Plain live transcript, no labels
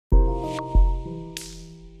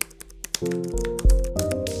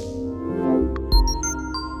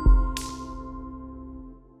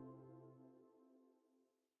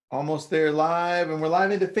Almost there live, and we're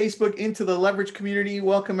live into Facebook, into the Leverage community.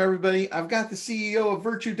 Welcome, everybody. I've got the CEO of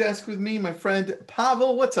Virtudesk with me, my friend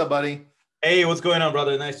Pavel. What's up, buddy? Hey, what's going on,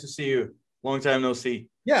 brother? Nice to see you. Long time no see.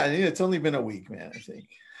 Yeah, it's only been a week, man, I think.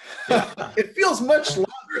 Yeah. It feels much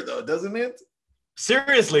longer, though, doesn't it?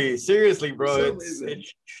 Seriously, bro. It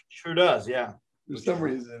sure does, yeah. For some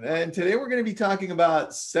reason. And today we're going to be talking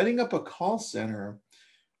about setting up a call center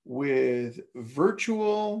with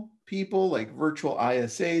virtual people like virtual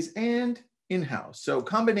ISAs and in-house. So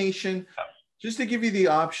combination, just to give you the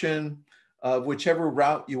option of whichever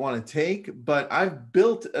route you want to take. But I've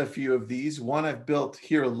built a few of these. One I've built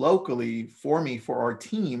here locally for our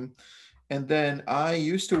team. And then I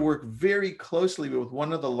used to work very closely with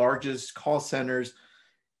one of the largest call centers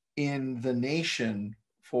in the nation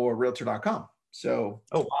for realtor.com. So,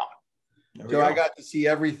 oh, wow. I got to see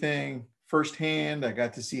everything firsthand. I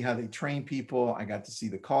got to see how they train people. I got to see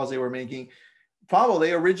the calls they were making. Pavel,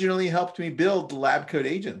 they originally helped me build lab code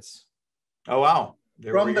agents. Oh, wow.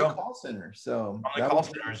 From the call center. So from the call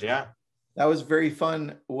centers, yeah. That was very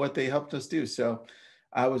fun what they helped us do. So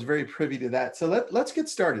I was very privy to that. So let's get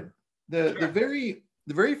started. The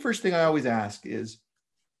very first thing I always ask is,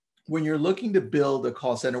 when you're looking to build a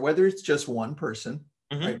call center, whether it's just one person,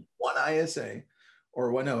 right, one ISA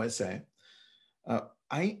or one OSA,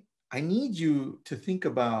 I need you to think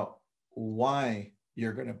about why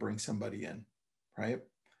you're going to bring somebody in, right?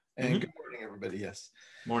 And good morning, everybody. Yes.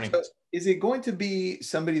 Morning. So is it going to be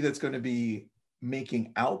somebody that's going to be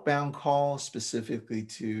making outbound calls specifically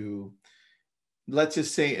to, let's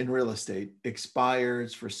just say in real estate,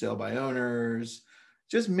 expires, for sale by owners,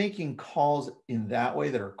 just making calls in that way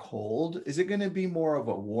that are cold? Is it going to be more of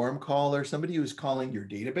a warm call, or somebody who's calling your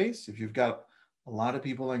database? If you've got a lot of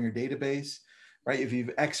people on your database, right? If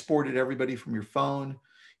you've exported everybody from your phone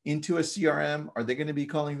into a CRM, are they going to be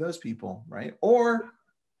calling those people, right? Or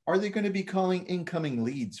are they going to be calling incoming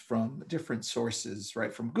leads from different sources,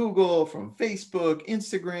 right? From Google, from Facebook,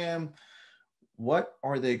 Instagram? What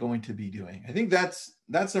are they going to be doing? I think that's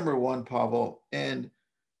number one, Pavel. And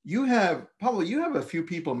you have a few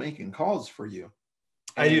people making calls for you.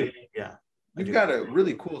 I do, yeah. You've got a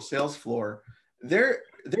really cool sales floor. Their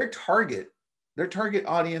target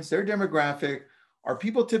audience, their demographic, are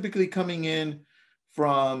people typically coming in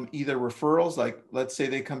from either referrals, like let's say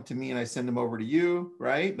they come to me and I send them over to you,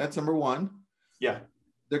 right? That's number one. Yeah.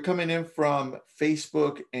 They're coming in from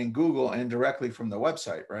Facebook and Google and directly from the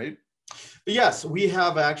website, right? Yes, we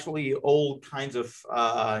have actually all kinds of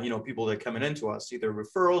people that are coming into us, either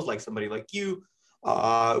referrals, like somebody like you.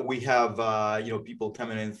 We have people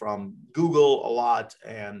coming in from Google a lot,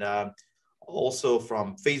 and also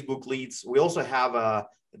from Facebook leads. We also have a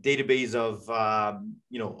database of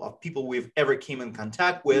of people we've ever came in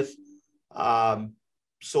contact with.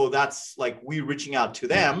 So that's like we reaching out to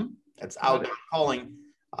them. That's outbound calling,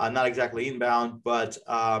 not exactly inbound, but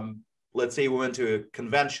let's say we went to a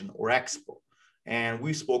convention or expo and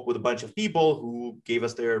we spoke with a bunch of people who gave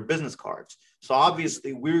us their business cards. So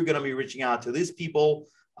obviously we're going to be reaching out to these people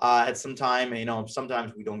at some time.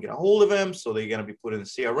 Sometimes we don't get a hold of them, so they're going to be put in the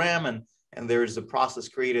CRM, and there's a process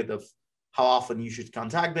created of how often you should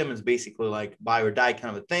contact them. It's basically like buy or die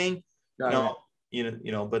kind of a thing.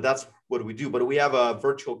 But that's what we do. But we have a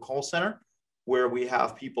virtual call center where we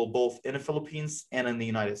have people both in the Philippines and in the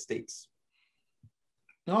United States.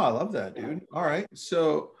 Oh, I love that, dude. All right.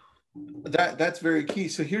 So that's very key.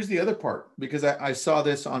 So here's the other part, because I saw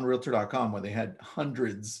this on realtor.com where they had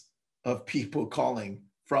hundreds of people calling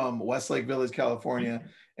from Westlake Village, California,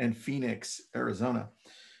 and Phoenix, Arizona.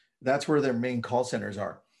 That's where their main call centers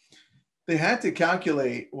are. They had to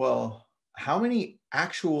calculate, well, how many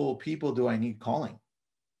actual people do I need calling,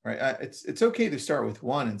 right? It's okay to start with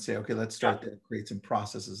one and say, okay, let's start there, create some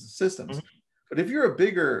processes and systems. But if you're a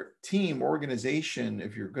bigger team organization,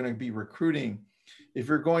 if you're going to be recruiting, if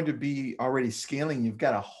you're going to be already scaling, you've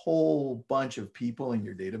got a whole bunch of people in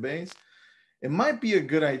your database, it might be a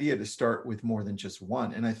good idea to start with more than just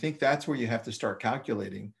one. And I think that's where you have to start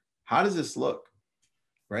calculating, how does this look,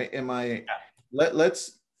 right?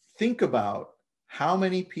 Let's think about how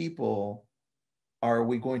many people are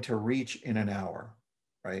we going to reach in an hour,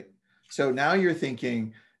 right? So now you're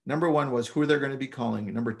thinking, number one was who they're going to be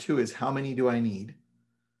calling. Number two is how many do I need,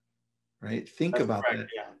 right? Think about that.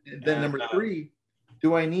 Yeah. And then number three,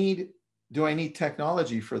 do I need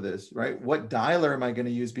technology for this, right? What dialer am I going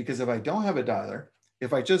to use? Because if I don't have a dialer,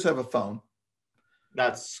 if I just have a phone,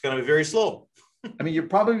 that's going to be very slow. I mean, you're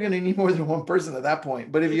probably going to need more than one person at that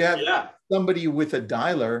point. But if you have somebody with a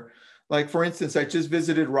dialer, Like for instance, I just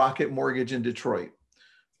visited Rocket Mortgage in Detroit,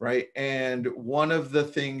 right? And one of the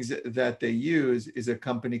things that they use is a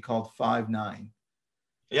company called Five9.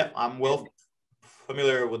 Yeah, I'm well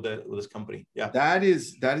familiar with this company. Yeah, That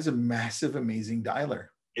is a massive, amazing dialer,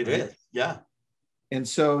 it right? is. Yeah. And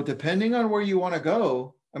so depending on where you want to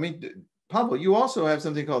go, I mean, Pablo, you also have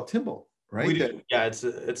something called Timble, We right? do. Yeah, it's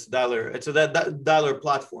dialer. It's a that dialer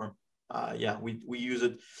platform. Yeah, we use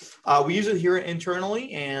it. We use it here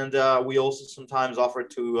internally, and we also sometimes offer it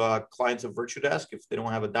to clients of Virtudesk if they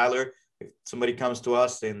don't have a dialer. If somebody comes to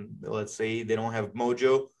us and let's say they don't have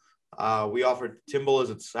Mojo, we offer Timble as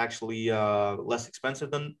it's actually less expensive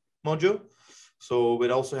than Mojo. So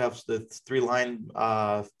it also has the 3-line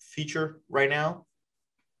feature right now.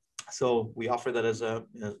 So we offer that as a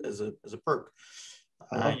perk.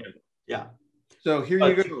 I love it. Yeah. So here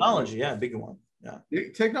you go. Technology, yeah, big one. Yeah.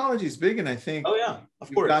 Technology is big, and I think Oh yeah,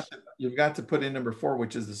 of course. you've got to put in number 4,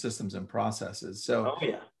 which is the systems and processes. So Oh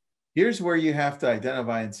yeah. here's where you have to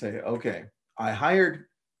identify and say, okay, I hired.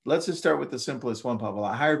 Let's just start with the simplest one, Pavel.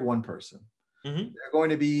 I hired one person. Mm-hmm.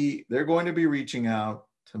 They're going to be reaching out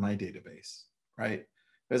to my database, right?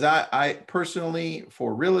 Because I personally,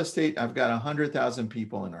 for real estate, I've got 100,000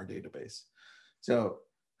 people in our database. So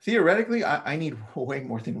theoretically, I need way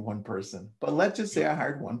more than one person. But let's just say I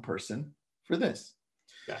hired one person for this.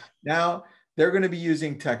 Yeah. Now they're going to be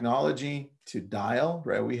using technology to dial,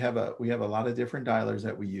 right? We have a lot of different dialers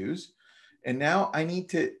that we use. And now I need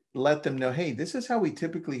to let them know, hey, this is how we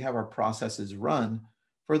typically have our processes run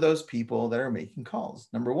for those people that are making calls.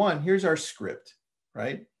 Number one, here's our script,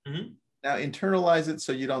 right? Mm-hmm. Now internalize it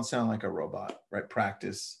so you don't sound like a robot, right?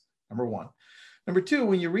 Practice, number one. Number two,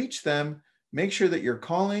 when you reach them, make sure that you're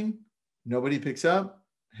calling, nobody picks up,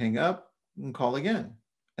 hang up, and call again.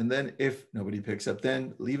 And then if nobody picks up,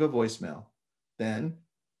 then leave a voicemail, then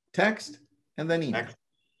text, and then email.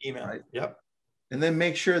 Email, right? Yep. And then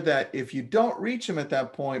make sure that if you don't reach them at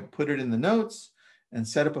that point, put it in the notes and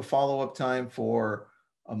set up a follow-up time for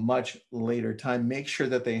a much later time. Make sure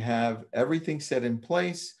that they have everything set in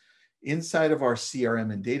place inside of our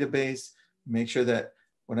CRM and database. Make sure that,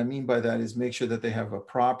 what I mean by that is make sure that they have a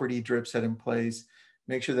property drip set in place.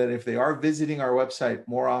 Make sure that if they are visiting our website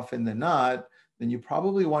more often than not, then you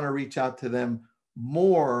probably want to reach out to them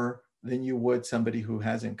more than you would somebody who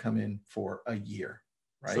hasn't come in for a year,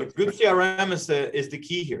 right? So good CRM is the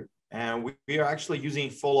key here. And we are actually using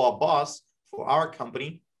Follow Up Boss for our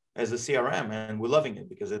company as a CRM, and we're loving it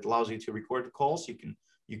because it allows you to record the calls.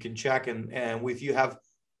 You can check and if you have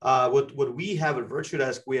what we have at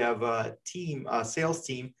Virtudesk, we have a team, a sales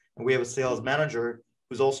team, and we have a sales manager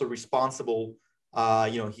who's also responsible.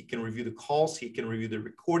 He can review the calls, he can review the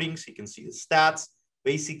recordings, he can see the stats,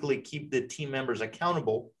 basically keep the team members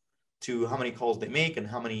accountable to how many calls they make and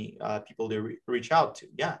how many people they reach out to.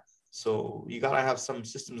 Yeah. So you got to have some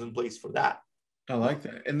systems in place for that. I like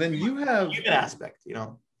that. And then you have human aspect,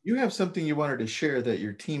 you have something you wanted to share that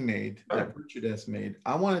your team made, Sure. that Virtudesk made.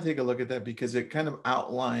 I want to take a look at that because it kind of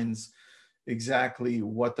outlines exactly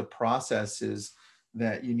what the process is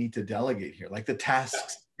that you need to delegate here, like the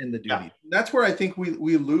tasks and the duties. Yeah. That's where I think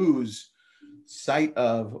we lose sight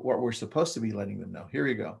of what we're supposed to be letting them know. Here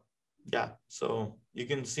we go. Yeah. So you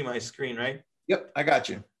can see my screen, right? Yep, I got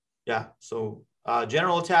you. Yeah. So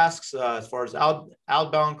general tasks as far as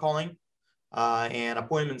outbound calling and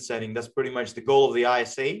appointment setting. That's pretty much the goal of the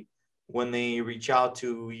ISA. When they reach out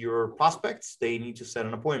to your prospects, they need to set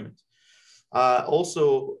an appointment.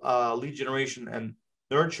 Also, lead generation and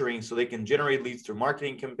nurturing, so they can generate leads through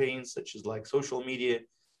marketing campaigns such as like social media,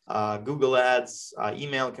 Google ads,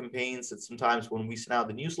 email campaigns. That sometimes when we send out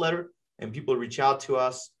the newsletter and people reach out to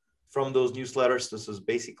us from those newsletters, this is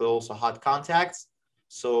basically also hot contacts.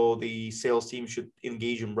 So the sales team should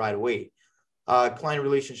engage them right away. Client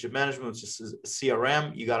relationship management, which is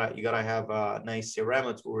CRM. You gotta have a nice CRM.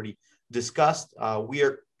 It's already discussed. We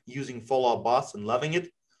are using Follow Up Boss and loving it.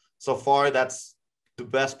 So far, that's the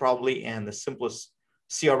best probably and the simplest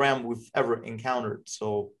CRM we've ever encountered.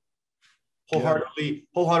 So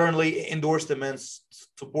wholeheartedly endorse them and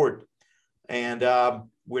support. And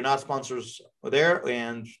we're not sponsors there,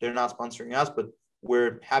 and they're not sponsoring us, but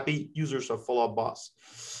we're happy users of Follow Up Boss.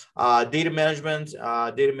 Data management,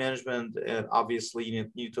 obviously you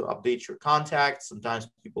need to update your contacts. Sometimes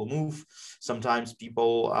people move, sometimes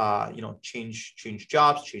people change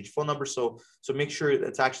jobs, change phone numbers. So make sure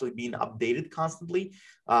it's actually being updated constantly.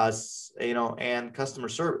 And customer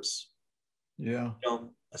service. Yeah.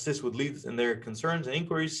 Assist with leads and their concerns and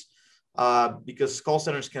inquiries. Because call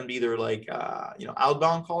centers can be either like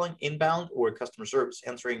outbound calling, inbound, or customer service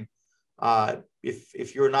answering.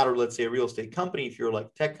 If you're not, let's say, a real estate company, if you're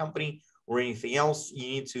like tech company or anything else, you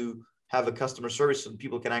need to have a customer service and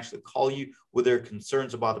people can actually call you with their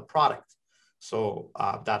concerns about the product. So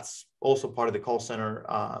that's also part of the call center.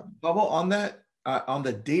 Bubble, on that, on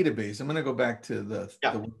the database, I'm going to go back to the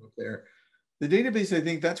one up there. The database, I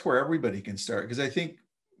think that's where everybody can start, because I think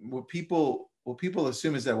what people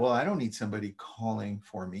assume is that, well, I don't need somebody calling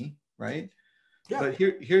for me, right? Yeah. But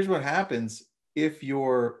here's what happens if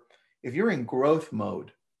you're in growth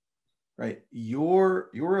mode, right?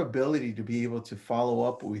 Your ability to be able to follow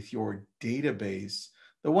up with your database,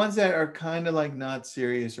 the ones that are kind of like not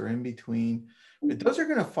serious or in between, but those are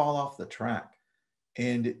going to fall off the track.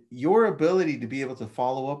 And your ability to be able to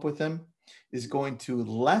follow up with them is going to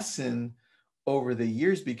lessen over the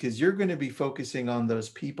years, because you're going to be focusing on those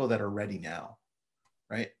people that are ready now,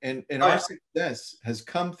 right? And our success has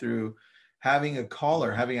come through having a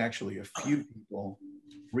caller, having actually a few people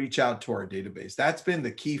reach out to our database. That's been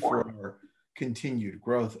the key for our continued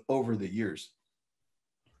growth over the years.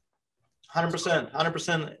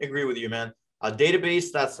 100% agree with you, man. A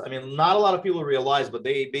database, that's, I mean, not a lot of people realize, but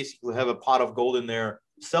they basically have a pot of gold in their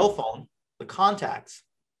cell phone, the contacts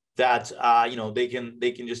that, you know, they can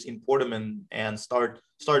just import them and start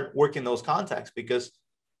working those contacts, because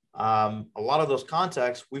a lot of those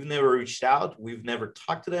contacts, we've never reached out, we've never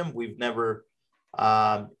talked to them, we've never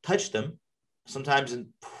touched them, sometimes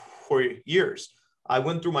for years. I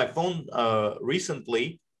went through my phone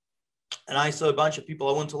recently, and I saw a bunch of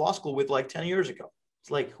people I went to law school with like 10 years ago.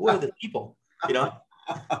 It's like, who are the people, you know?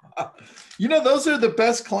 You know, those are the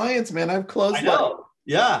best clients, man. I've closed. I know.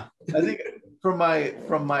 Yeah. I think from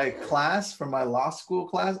my class, from my law school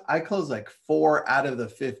class, I closed like 4 out of the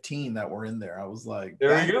 15 that were in there. I was like,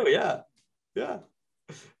 there you go. Yeah. Yeah.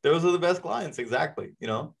 Those are the best clients. Exactly. You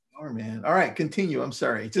know? Oh, man. All right. Continue. I'm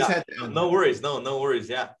sorry. Just had to no worries. No worries.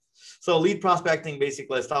 Yeah. So lead prospecting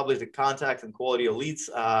basically establishes the contact and quality of leads.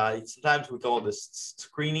 Sometimes we call this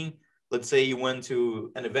screening. Let's say you went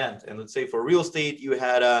to an event, and let's say for real estate, you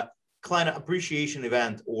had a client appreciation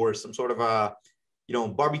event or some sort of a, you know,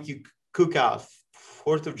 barbecue cookout,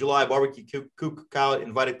 4th of July barbecue cookout,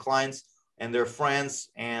 invited clients and their friends,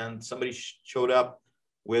 and somebody showed up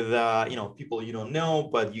with, you know, people you don't know,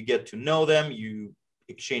 but you get to know them, you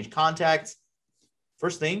exchange contacts.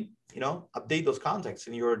 First thing, you know, update those contacts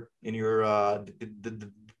in your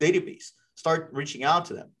the database. Start reaching out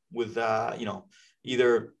to them with, you know,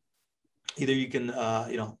 either you can,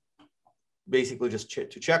 you know, basically just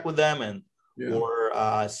check with them, and or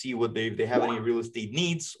see what they have any real estate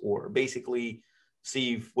needs, or basically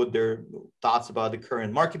see what their thoughts about the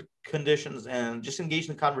current market conditions, and just engage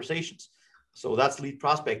in the conversations. So that's lead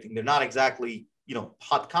prospecting. They're not exactly, you know,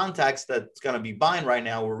 hot contacts that's going to be buying right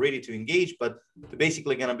now or ready to engage, but they're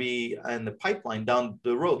basically going to be in the pipeline down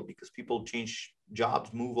the road, because people change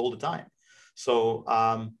jobs, move all the time. So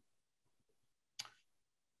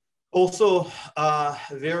also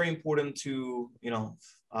very important to, you know,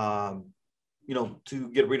 to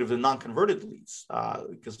get rid of the non-converted leads,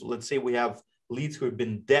 because let's say we have leads who have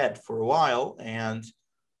been dead for a while and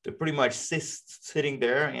they're pretty much sitting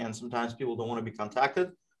there, and sometimes people don't want to be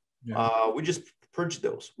contacted. We just purge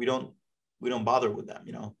those. We don't bother with them.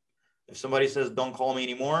 You know, if somebody says don't call me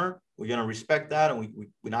anymore, we're going to respect that, and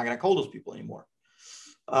we're not going to call those people anymore.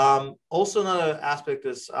 Also, another aspect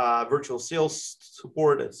is virtual sales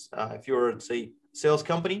support. It's if you're, say, sales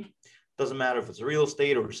company, doesn't matter if it's real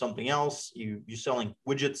estate or something else, you're selling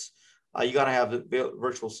widgets, you got to have the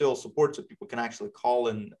virtual sales support, so people can actually call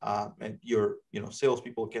and your, you know,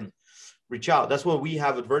 salespeople can reach out. That's what we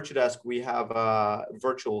have at Virtudesk. We have a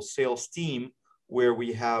virtual sales team where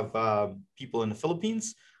we have people in the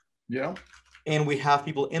Philippines, and we have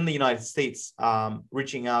people in the United States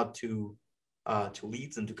reaching out to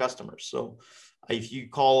leads and to customers. So if you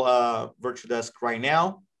call Virtudesk right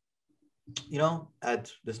now, you know, at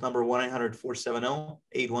this number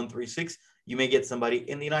 1-800-470-8136, you may get somebody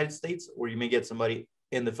in the United States, or you may get somebody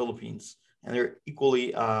in the Philippines, and they're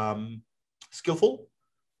equally skillful,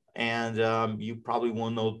 and you probably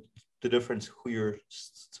won't know the difference who you're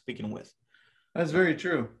speaking with. That's very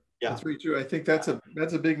true. Yeah, that's very true. I think that's a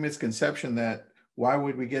big misconception, that why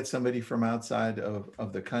would we get somebody from outside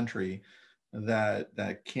of the country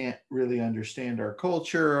that can't really understand our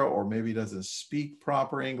culture, or maybe doesn't speak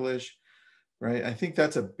proper English, right? I think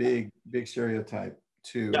that's a big stereotype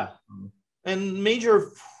too. Yeah. And major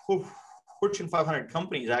Fortune 500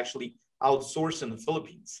 companies actually outsource in the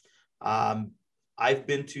Philippines. I've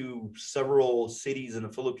been to several cities in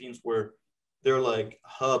the Philippines where they're like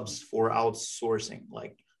hubs for outsourcing,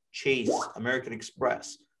 like Chase, American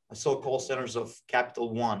Express. I saw call centers of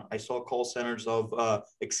Capital One. I saw call centers of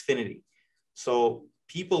Xfinity. So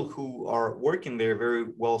people who are working there very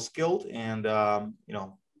well skilled, and you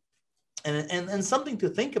know, And something to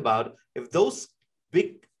think about, if those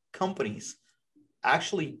big companies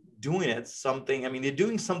actually doing it something, I mean, they're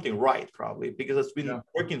doing something right, probably, because it's been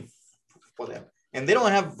working for them. And they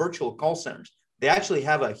don't have virtual call centers. They actually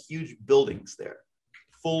have a huge buildings there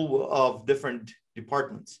full of different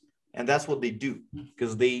departments. And that's what they do,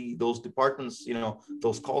 because those departments,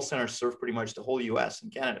 those call centers serve pretty much the whole US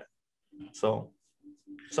and Canada. So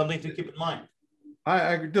something to keep in mind.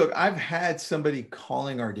 I look, I've had somebody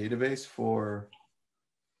calling our database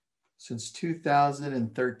since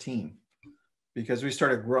 2013, because we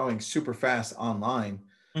started growing super fast online.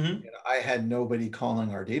 And I had nobody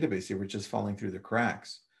calling our database. They were just falling through the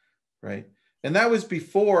cracks, right? And that was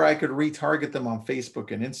before I could retarget them on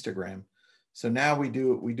Facebook and Instagram. So now we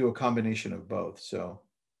do a combination of both. So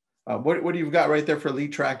what do you got right there for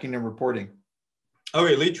lead tracking and reporting?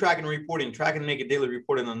 Okay, lead tracking and reporting. Track and make a daily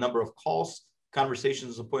report on the number of calls,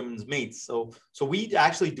 conversations, appointments made. So we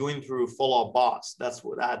actually doing through follow-up bots. That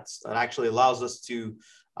actually allows us to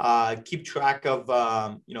keep track of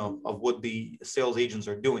of what the sales agents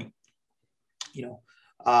are doing.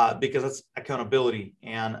 Because it's accountability.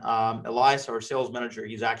 And Elias, our sales manager,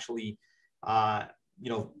 he's actually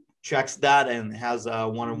checks that and has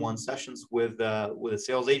one-on-one sessions with the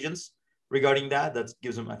sales agents regarding that. That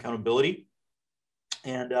gives them accountability.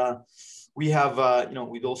 And we have,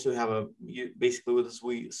 we'd also have basically with this,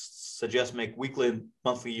 we suggest make weekly and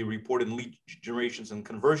monthly report and lead generations and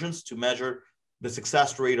conversions to measure the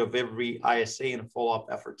success rate of every ISA and follow-up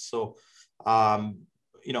efforts. So,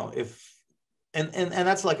 if, and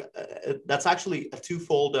that's like, that's actually a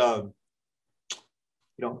twofold,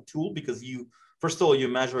 tool, because first of all, you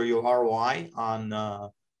measure your ROI on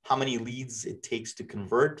how many leads it takes to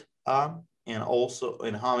convert,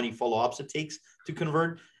 and how many follow-ups it takes to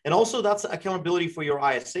convert. And also that's accountability for your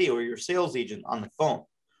ISA or your sales agent on the phone.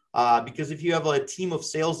 Because if you have a team of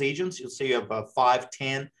sales agents, you'll say you have 5,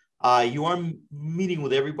 10, you are meeting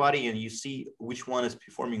with everybody and you see which one is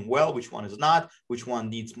performing well, which one is not, which one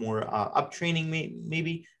needs more up training,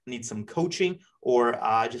 maybe needs some coaching, or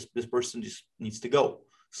just this person just needs to go.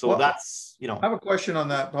 So that's, I have a question on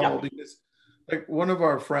that, Pavel, because like one of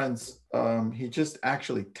our friends, he just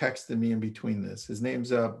actually texted me in between this. His name's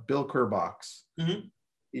Bill Kerbox.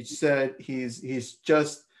 He said he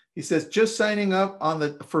says just signing up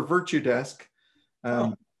for Virtudesk.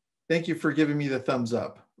 Thank you for giving me the thumbs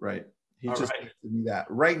up. Right. He just texted me that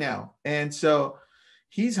right now. And so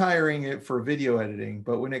he's hiring it for video editing.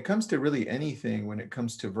 But when it comes to really anything, when it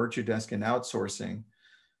comes to Virtudesk and outsourcing,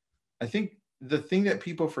 I think the thing that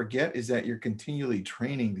people forget is that you're continually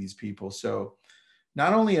training these people. So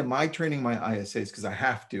not only am I training my ISAs because I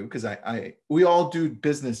have to, because we all do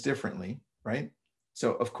business differently, right?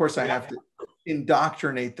 So of course I have to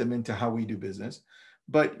indoctrinate them into how we do business,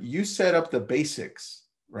 but you set up the basics,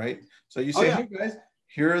 right? So you say, hey guys,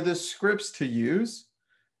 here are the scripts to use.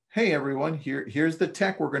 Hey everyone, here's the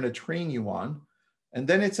tech we're going to train you on. And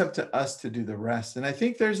then it's up to us to do the rest. And I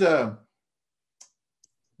think there's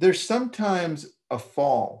sometimes a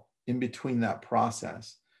fall in between that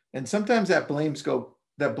process. And sometimes that blame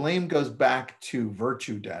goes back to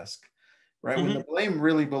Virtudesk, right? When the blame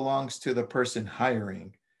really belongs to the person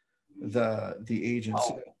hiring the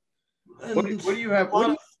agency. What do you have? What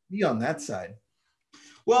do you see on that side?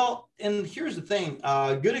 Well, and here's the thing.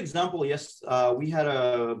 Good example. Yes, we had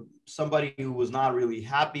somebody who was not really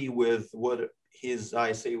happy with what his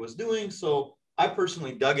ISA was doing. So I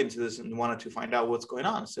personally dug into this and wanted to find out what's going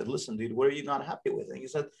on. I said, listen, dude, what are you not happy with? And he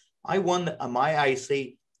said, I want my ISA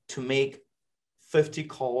to make 50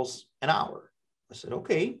 calls an hour. I said,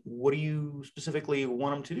 okay, what do you specifically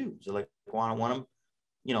want them to do? So like, I want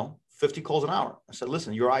them, 50 calls an hour. I said,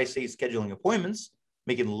 listen, your ISA is scheduling appointments,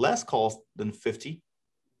 making less calls than 50,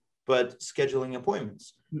 but scheduling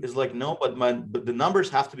appointments. Is like, no, but the numbers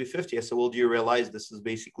have to be 50. I said, well, do you realize this is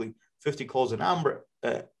basically 50 calls an hour?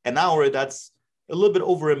 That's a little bit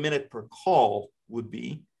over a minute per call would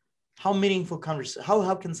be. How meaningful conversation?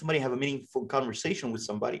 How can somebody have a meaningful conversation with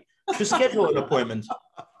somebody to schedule an appointment?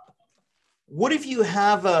 What if you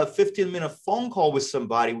have a 15-minute phone call with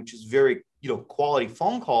somebody, which is very, quality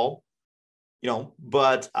phone call,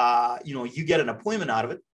 but, you get an appointment out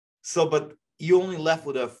of it. So, but you only left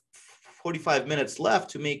with 45 minutes left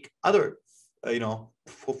to make other,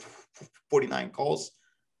 49 calls.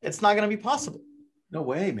 It's not going to be possible. No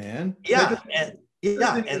way, man. Yeah.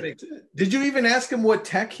 Did you even ask him what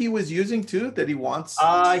tech he was using too, that he wants?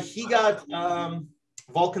 He got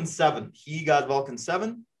Vulcan 7. He got Vulcan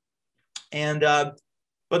 7. And,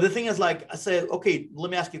 but the thing is, like, I said, okay, let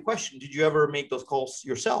me ask you a question. Did you ever make those calls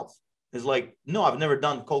yourself? It's like, no, I've never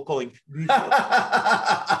done cold calling before.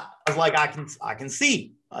 I was like, I can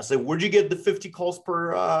see. I said, where'd you get the 50 calls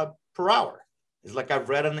per hour? It's like, I've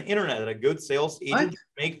read on the internet that a good sales agent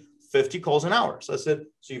make 50 calls an hour. So I said,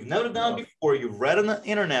 so you've never done it before. You've read on the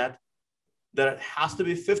internet that it has to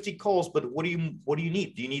be 50 calls, but what do you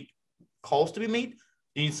need? Do you need calls to be made?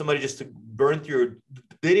 Do you need somebody just to burn through your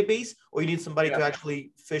database, or you need somebody to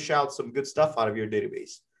actually fish out some good stuff out of your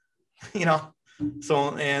database? You know?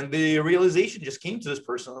 So, and the realization just came to this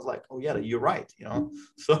person. I was like, oh yeah, you're right. You know?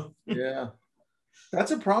 So yeah,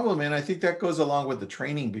 that's a problem. And I think that goes along with the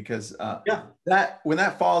training, because yeah, that when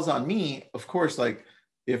that falls on me, of course, like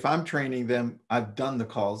if I'm training them, I've done the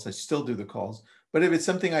calls, I still do the calls. But if it's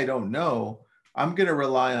something I don't know, I'm going to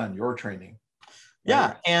rely on your training. Right?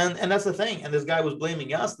 Yeah, and that's the thing. And this guy was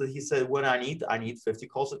blaming us that he said, "When I need 50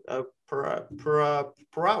 calls per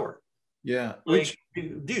hour." Yeah, like,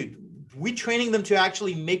 dude, we training them to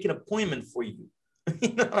actually make an appointment for you. You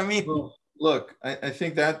know what I mean? Well, look, I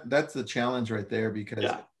think that's the challenge right there, because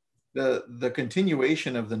the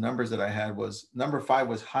continuation of the numbers that I had was number 5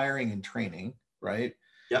 was hiring and training, right?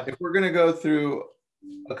 Yeah. If we're going to go through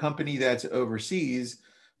a company that's overseas,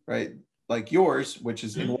 right, like yours, which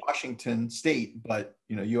is in Washington State, but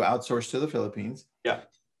you outsource to the Philippines. Yeah.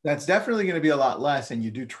 That's definitely going to be a lot less, and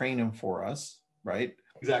you do train them for us, right?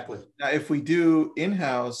 Exactly. Now, if we do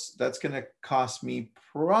in-house, that's going to cost me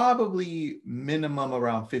probably minimum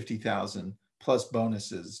around 50,000 plus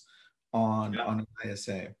bonuses on an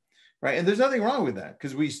ISA, right? And there's nothing wrong with that,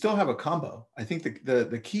 because we still have a combo. I think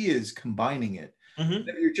the key is combining it.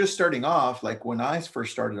 If you're just starting off, like when I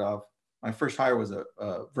first started off, my first hire was a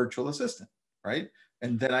virtual assistant, right?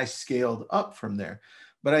 And then I scaled up from there.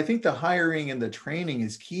 But I think the hiring and the training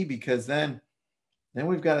is key, because then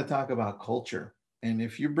we've got to talk about culture. And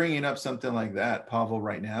if you're bringing up something like that, Pavel,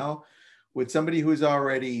 right now, with somebody who's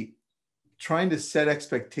already trying to set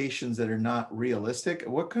expectations that are not realistic,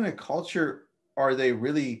 what kind of culture are they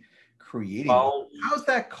really creating? Well, how's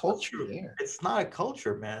that culture there? It's not a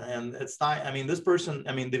culture, man. And it's not, I mean, this person,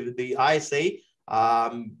 I mean, the ISA,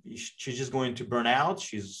 she's just going to burn out.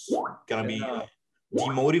 She's going to be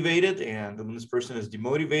demotivated. And when this person is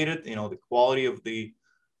demotivated, the quality of the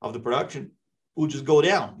production will just go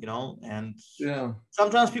down, and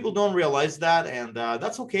sometimes people don't realize that, and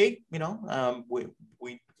that's okay.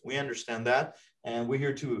 We understand that, and we're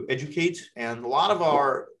here to educate, and a lot of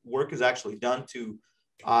our work is actually done to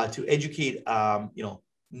educate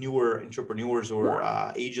newer entrepreneurs or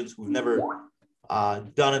agents who've never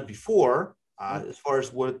done it before, as far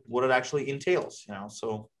as what it actually entails.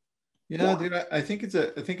 So yeah, dude, I think it's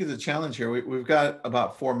a challenge here. We've got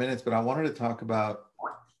about 4 minutes, but I wanted to talk about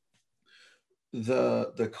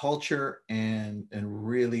the culture and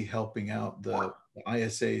really helping out the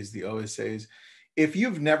ISAs, the OSAs. If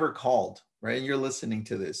you've never called, right, and you're listening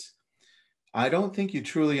to this, I don't think you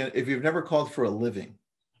truly, if you've never called for a living,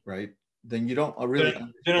 right, then you don't really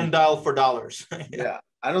didn't dial for dollars. Yeah,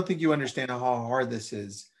 I don't think you understand how hard this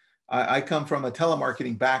is. I come from a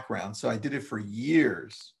telemarketing background, so I did it for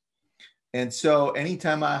years. And so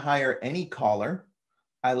anytime I hire any caller,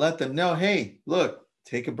 I let them know, hey, look,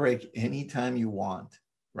 take a break anytime you want,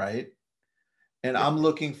 right? And I'm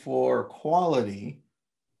looking for quality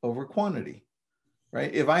over quantity,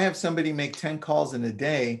 right? If I have somebody make 10 calls in a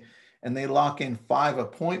day and they lock in 5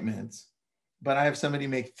 appointments, but I have somebody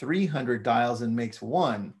make 300 dials and makes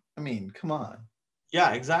 1, I mean, come on.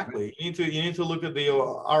 Yeah, exactly. You need to look at the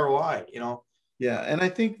ROI, Yeah, and I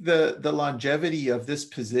think the longevity of this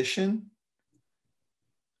position,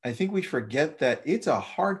 I think we forget that it's a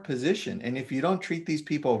hard position. And if you don't treat these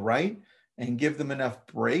people right and give them enough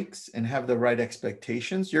breaks and have the right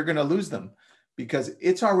expectations, you're going to lose them, because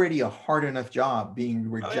it's already a hard enough job being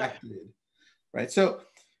rejected, right? So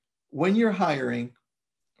when you're hiring,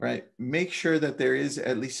 right, make sure that there is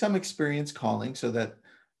at least some experience calling, so that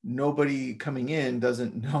nobody coming in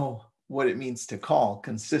doesn't know what it means to call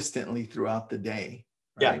consistently throughout the day.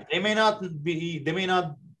 Right? Yeah, they may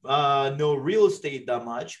not know real estate that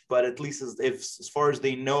much, but at least as far as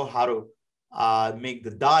they know how to make the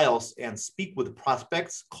dials and speak with the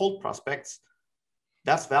prospects, cold prospects,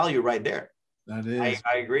 that's value right there. That is.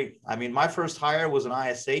 I agree. I mean, my first hire was an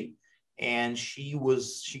ISA, and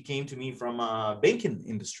she came to me from a banking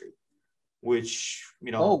industry, which,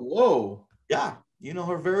 Oh, whoa. Yeah, you know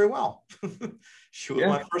her very well. She was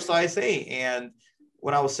my first ISA, and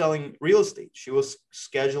when I was selling real estate, she was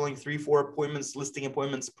scheduling 3-4 appointments, listing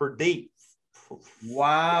appointments per day.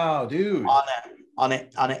 Wow, dude. On an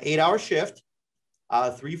 8-hour shift,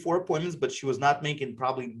 3-4 appointments, but she was not making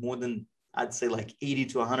probably more than, I'd say, like 80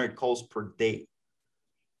 to 100 calls per day.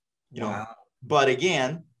 You know, but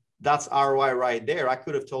again, that's ROI right there. I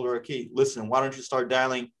could have told her, okay, listen, why don't you start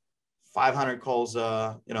dialing 500 calls,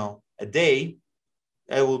 a day,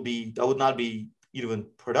 I would not be even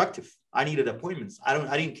productive. I needed appointments.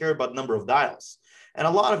 I didn't care about number of dials. And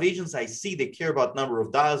a lot of agents I see, they care about number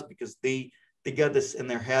of dials because they got this in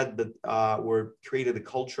their head that were created a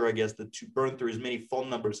culture, I guess, that to burn through as many phone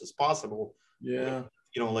numbers as possible. Yeah.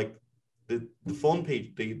 Like the phone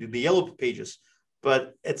page, the yellow pages.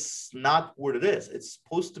 But it's not what it is. It's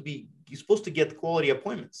supposed to be, you're supposed to get quality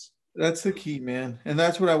appointments. That's the key, man. And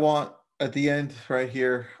that's what I want at the end right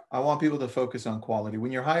here. I want people to focus on quality.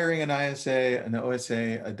 When you're hiring an ISA, an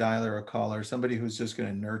OSA, a dialer, a caller, somebody who's just going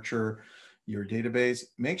to nurture your database,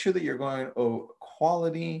 make sure that you're going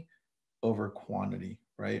quality over quantity,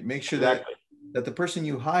 right? Make sure Exactly. that the person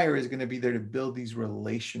you hire is going to be there to build these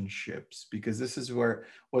relationships, because this is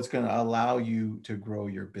what's going to allow you to grow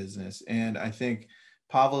your business. And I think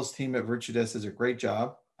Pavel's team at Virtudesk does a great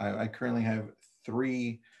job. I currently have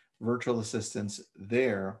 3 virtual assistants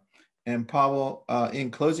there. And Pavel,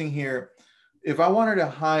 in closing here, if I wanted to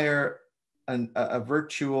hire a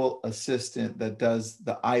virtual assistant that does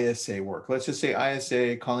the ISA work, let's just say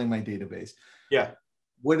ISA calling my database. Yeah.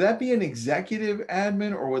 Would that be an executive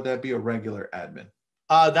admin or would that be a regular admin?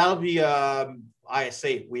 That'll be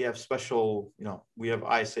ISA. We have special, we have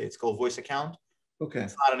ISA. It's called voice account. Okay.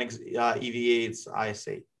 It's not an EVA, it's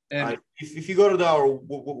ISA. And if you go to our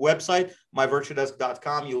website,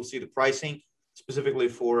 myvirtudesk.com, you'll see the pricing specifically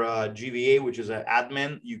for GVA, which is an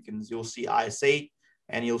admin. You'll see ISA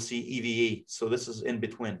and you'll see EVA. So this is in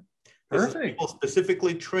between. This is people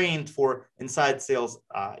specifically trained for inside sales.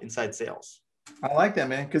 I like that,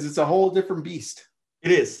 man, because it's a whole different beast.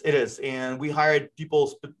 It is. And we hired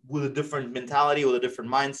people with a different mentality, with a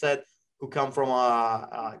different mindset, who come from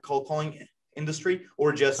a cold calling industry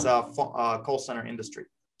or just a call center industry.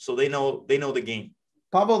 So they know the game.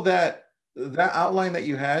 Pavel, that outline that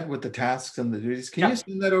you had with the tasks and the duties, can you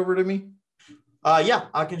send that over to me? Yeah,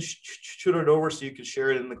 I can shoot it over so you can share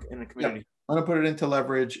it in the community. Yeah. I'm going to put it into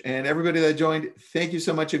Leverage. And everybody that joined, thank you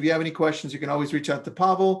so much. If you have any questions, you can always reach out to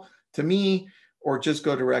Pavel, to me, or just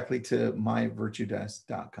go directly to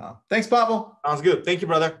myvirtudesk.com. Thanks, Pavel. Sounds good. Thank you,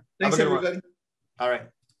 brother. Thanks, everybody. All right.